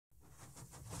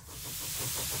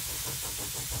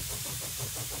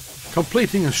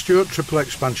Completing a Stuart triple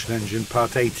expansion engine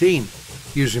part 18,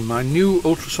 using my new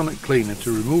ultrasonic cleaner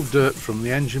to remove dirt from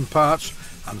the engine parts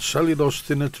and cellulose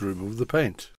thinner to remove the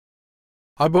paint.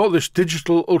 I bought this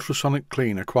digital ultrasonic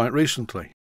cleaner quite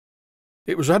recently.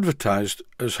 It was advertised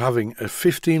as having a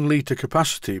 15-litre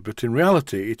capacity, but in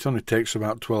reality it only takes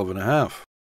about 12.5.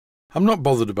 I'm not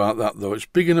bothered about that though, it's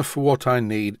big enough for what I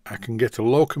need. I can get a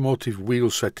locomotive wheel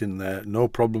set in there, no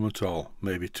problem at all,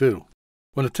 maybe two.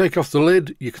 When I take off the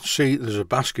lid, you can see there's a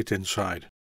basket inside.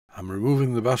 I'm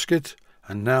removing the basket,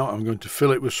 and now I'm going to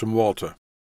fill it with some water.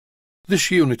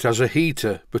 This unit has a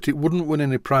heater, but it wouldn't win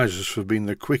any prizes for being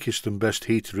the quickest and best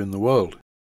heater in the world.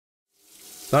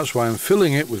 That's why I'm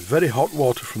filling it with very hot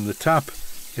water from the tap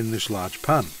in this large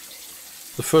pan.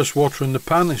 The first water in the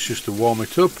pan is just to warm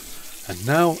it up, and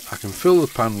now I can fill the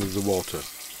pan with the water.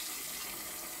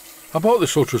 I bought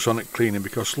this ultrasonic cleaner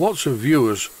because lots of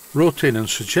viewers wrote in and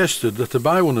suggested that I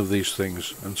buy one of these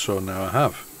things, and so now I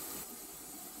have.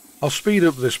 I'll speed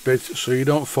up this bit so you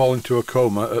don't fall into a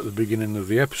coma at the beginning of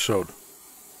the episode.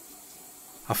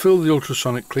 I filled the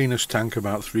ultrasonic cleaner's tank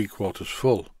about 3/4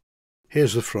 full.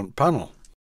 Here's the front panel,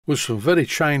 with some very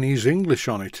Chinese English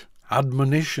on it.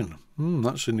 Admonition,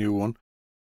 that's a new one.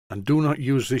 And do not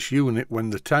use this unit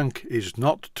when the tank is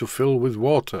not to fill with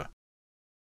water.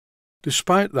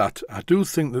 Despite that, I do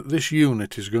think that this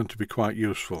unit is going to be quite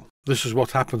useful. This is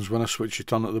what happens when I switch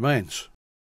it on at the mains.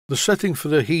 The setting for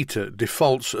the heater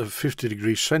defaults at 50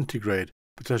 degrees centigrade,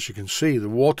 but as you can see, the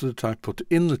water that I put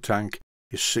in the tank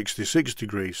is 66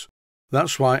 degrees.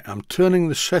 That's why I'm turning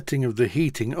the setting of the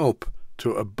heating up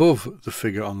to above the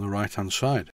figure on the right hand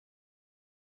side.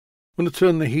 When I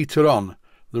turn the heater on,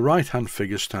 the right hand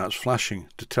figure starts flashing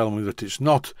to tell me that it's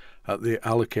not at the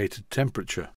allocated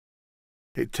temperature.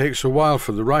 It takes a while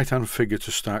for the right hand figure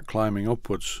to start climbing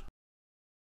upwards.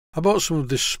 I bought some of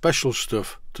this special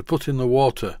stuff to put in the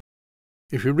water.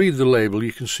 If you read the label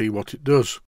you can see what it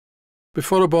does.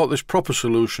 Before I bought this proper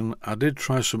solution, I did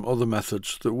try some other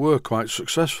methods that were quite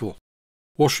successful.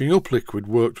 Washing up liquid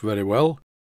worked very well,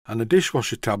 and a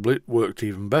dishwasher tablet worked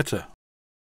even better.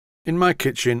 In my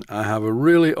kitchen I have a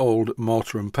really old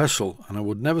mortar and pestle, and I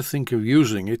would never think of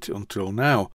using it until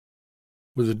now.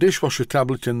 With the dishwasher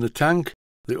tablet in the tank,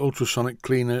 the ultrasonic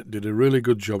cleaner did a really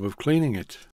good job of cleaning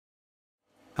it.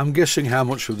 I'm guessing how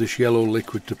much of this yellow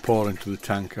liquid to pour into the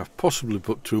tank. I've possibly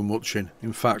put too much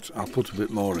in fact I'll put a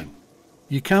bit more in.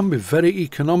 You can be very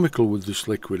economical with this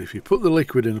liquid. If you put the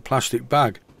liquid in a plastic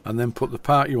bag and then put the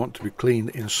part you want to be cleaned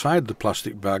inside the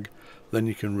plastic bag, then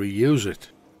you can reuse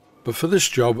it. But for this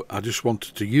job I just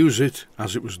wanted to use it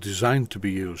as it was designed to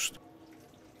be used.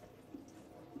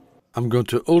 I'm going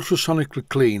to ultrasonically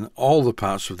clean all the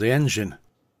parts of the engine.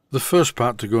 The first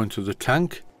part to go into the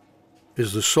tank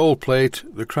is the sole plate,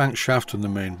 the crankshaft and the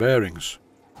main bearings.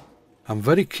 I'm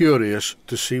very curious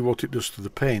to see what it does to the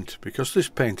paint, because this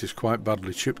paint is quite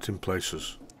badly chipped in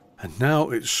places. And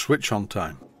now it's switch on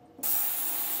time.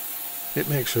 It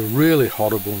makes a really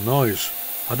horrible noise.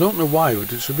 I don't know why,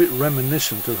 but it's a bit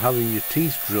reminiscent of having your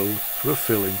teeth drilled for a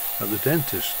filling at the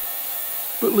dentist.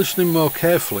 But listening more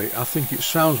carefully, I think it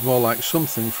sounds more like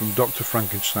something from Dr.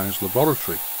 Frankenstein's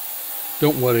laboratory.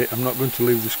 Don't worry, I'm not going to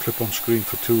leave this clip on screen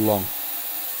for too long.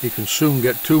 You can soon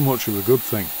get too much of a good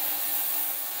thing.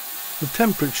 The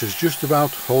temperature's just about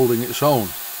holding its own.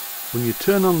 When you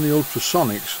turn on the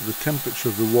ultrasonics, the temperature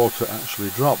of the water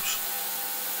actually drops.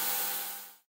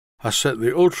 I set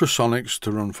the ultrasonics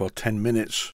to run for 10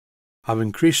 minutes. I've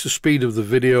increased the speed of the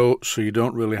video so you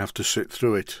don't really have to sit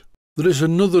through it. There is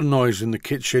another noise in the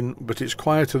kitchen, but it's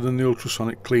quieter than the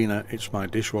ultrasonic cleaner. It's my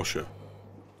dishwasher.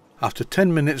 After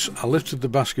 10 minutes I lifted the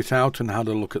basket out and had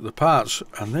a look at the parts,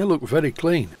 and they look very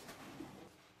clean.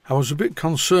 I was a bit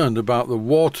concerned about the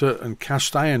water and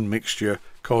cast iron mixture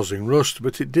causing rust,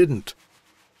 but it didn't.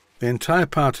 The entire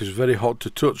part is very hot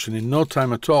to touch, and in no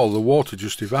time at all the water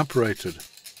just evaporated.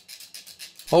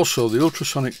 Also, the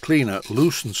ultrasonic cleaner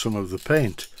loosened some of the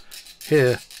paint.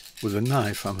 Here, with a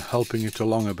knife, I'm helping it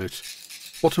along a bit.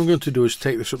 What I'm going to do is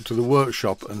take this up to the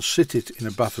workshop and sit it in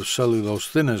a bath of cellulose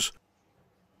thinners.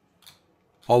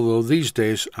 Although these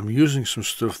days I'm using some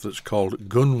stuff that's called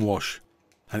gun wash,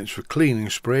 and it's for cleaning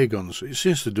spray guns. It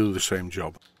seems to do the same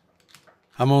job.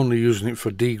 I'm only using it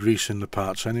for degreasing the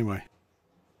parts anyway.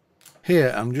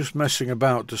 Here I'm just messing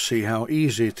about to see how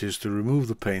easy it is to remove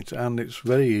the paint, and it's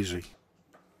very easy.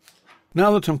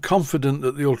 Now that I'm confident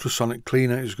that the ultrasonic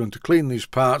cleaner is going to clean these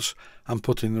parts, I'm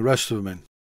putting the rest of them in.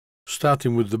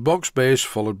 Starting with the box base,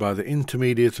 followed by the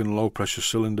intermediate and low pressure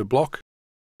cylinder block,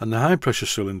 and the high pressure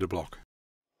cylinder block.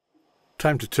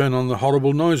 Time to turn on the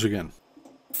horrible noise again.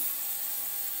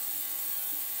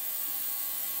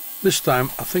 This time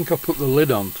I think I'll put the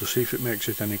lid on to see if it makes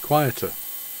it any quieter.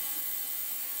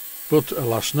 But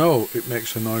alas no, it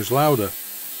makes the noise louder.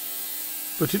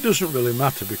 But it doesn't really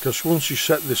matter, because once you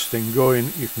set this thing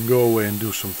going, you can go away and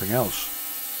do something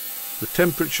else. The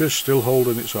temperature's still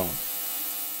holding its own.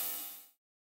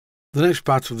 The next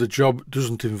part of the job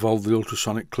doesn't involve the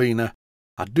ultrasonic cleaner.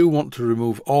 I do want to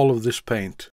remove all of this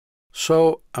paint.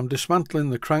 So I'm dismantling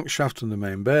the crankshaft and the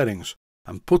main bearings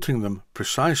and putting them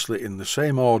precisely in the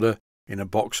same order in a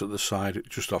box at the side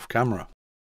just off camera.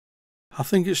 I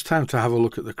think it's time to have a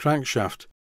look at the crankshaft.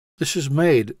 This is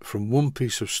made from one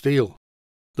piece of steel.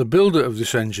 The builder of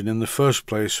this engine in the first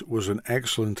place was an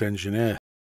excellent engineer.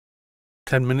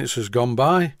 10 minutes has gone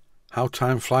by. How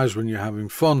time flies when you're having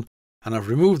fun, and I've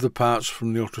removed the parts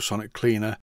from the ultrasonic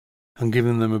cleaner and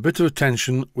given them a bit of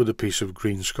attention with a piece of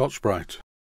green Scotch-Brite.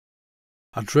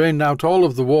 I drained out all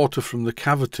of the water from the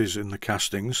cavities in the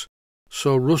castings,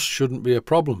 so rust shouldn't be a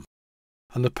problem.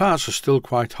 And the parts are still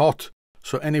quite hot,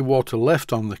 so any water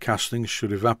left on the castings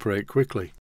should evaporate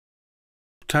quickly.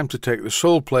 Time to take the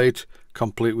sole plate,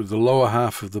 complete with the lower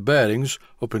half of the bearings,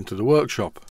 up into the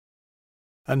workshop.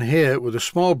 And here, with a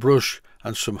small brush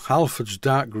and some Halford's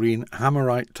dark green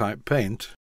Hammerite type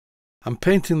paint, I'm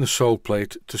painting the sole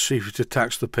plate to see if it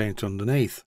attacks the paint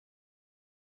underneath.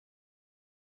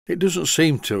 It doesn't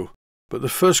seem to, but the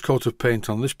first coat of paint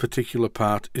on this particular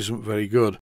part isn't very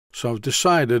good, so I've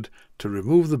decided to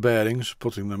remove the bearings,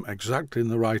 putting them exactly in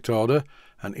the right order,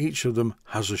 and each of them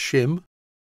has a shim,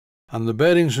 and the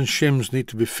bearings and shims need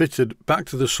to be fitted back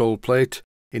to the sole plate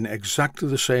in exactly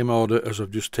the same order as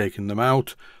I've just taken them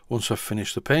out once I've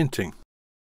finished the painting.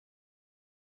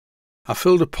 I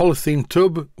filled a polythene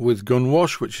tub with gun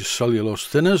wash, which is cellulose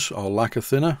thinners or lacquer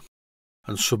thinner,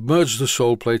 and submerged the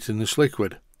sole plate in this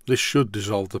liquid. This should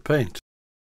dissolve the paint.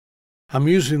 I'm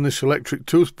using this electric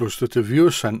toothbrush that a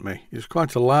viewer sent me. It's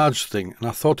quite a large thing and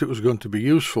I thought it was going to be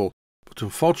useful, but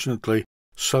unfortunately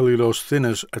cellulose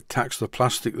thinners attacks the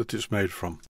plastic that it's made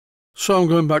from. So I'm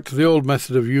going back to the old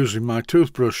method of using my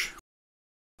toothbrush.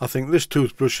 I think this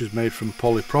toothbrush is made from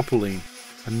polypropylene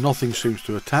and nothing seems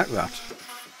to attack that.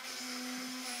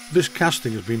 This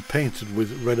casting has been painted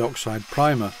with red oxide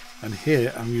primer, and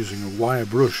here I'm using a wire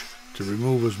brush to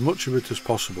remove as much of it as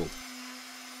possible.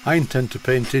 I intend to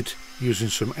paint it using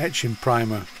some etching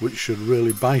primer which should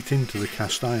really bite into the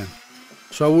cast iron.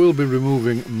 So I will be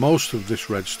removing most of this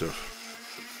red stuff.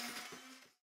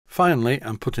 Finally,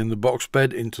 I'm putting the box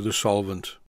bed into the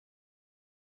solvent.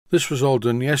 This was all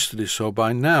done yesterday, so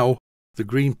by now the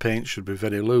green paint should be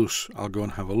very loose. I'll go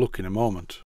and have a look in a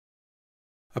moment.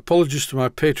 Apologies to my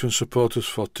Patreon supporters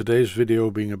for today's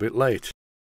video being a bit late.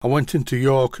 I went into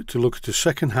York to look at a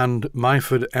second-hand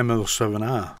Myford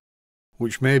ML7R,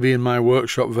 which may be in my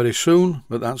workshop very soon,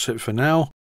 but that's it for now.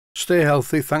 Stay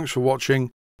healthy, thanks for watching,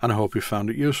 and I hope you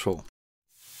found it useful.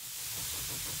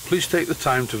 Please take the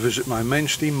time to visit my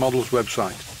Mainsteam Models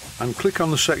website and click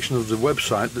on the section of the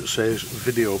website that says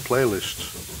Video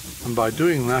Playlists. And by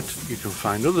doing that, you can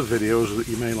find other videos that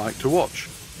you may like to watch.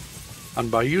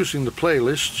 And by using the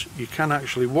playlists, you can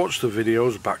actually watch the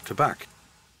videos back to back.